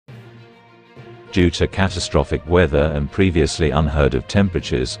Due to catastrophic weather and previously unheard of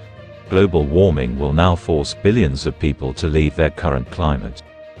temperatures, global warming will now force billions of people to leave their current climate.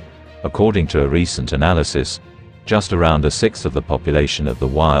 According to a recent analysis, just around a sixth of the population of the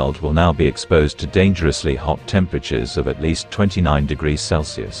wild will now be exposed to dangerously hot temperatures of at least 29 degrees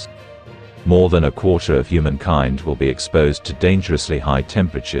Celsius. More than a quarter of humankind will be exposed to dangerously high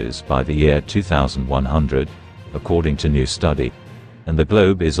temperatures by the year 2100, according to new study, and the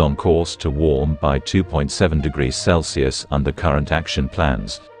globe is on course to warm by 2.7 degrees Celsius under current action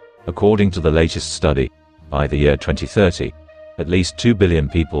plans. According to the latest study, by the year 2030, at least 2 billion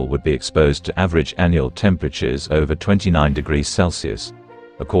people would be exposed to average annual temperatures over 29 degrees Celsius.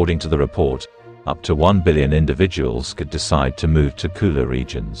 According to the report, up to 1 billion individuals could decide to move to cooler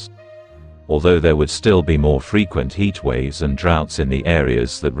regions. Although there would still be more frequent heat waves and droughts in the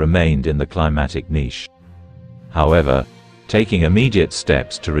areas that remained in the climatic niche. However, taking immediate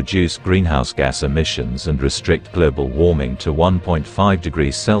steps to reduce greenhouse gas emissions and restrict global warming to 1.5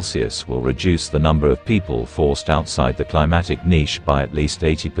 degrees Celsius will reduce the number of people forced outside the climatic niche by at least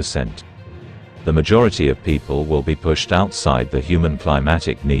 80%. The majority of people will be pushed outside the human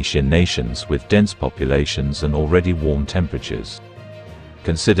climatic niche in nations with dense populations and already warm temperatures.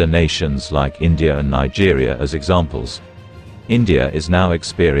 Consider nations like India and Nigeria as examples. India is now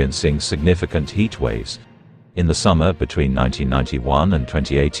experiencing significant heat waves. In the summer between 1991 and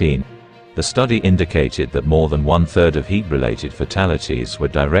 2018, the study indicated that more than one-third of heat-related fatalities were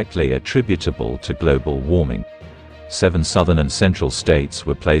directly attributable to global warming. 7 southern and central states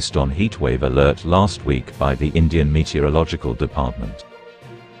were placed on heatwave alert last week by the Indian Meteorological Department.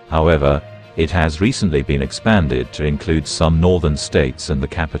 However, it has recently been expanded to include some northern states and the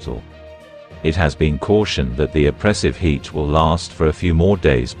capital. It has been cautioned that the oppressive heat will last for a few more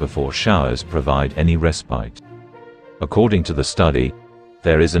days before showers provide any respite. According to the study,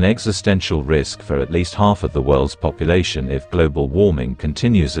 there is an existential risk for at least half of the world's population if global warming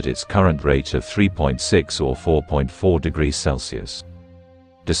continues at its current rate of 3.6 or 4.4 degrees Celsius.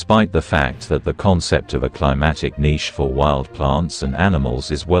 Despite the fact that the concept of a climatic niche for wild plants and animals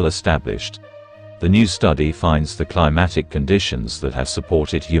is well established, the new study finds the climatic conditions that have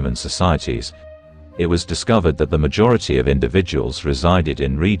supported human societies. It was discovered that the majority of individuals resided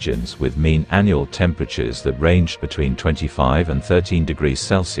in regions with mean annual temperatures that ranged between 25 and 13 degrees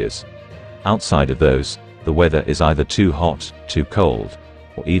Celsius. Outside of those, the weather is either too hot, too cold,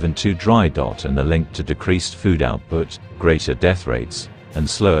 or even too dry. And are linked to decreased food output, greater death rates, and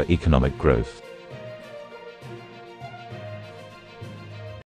slower economic growth.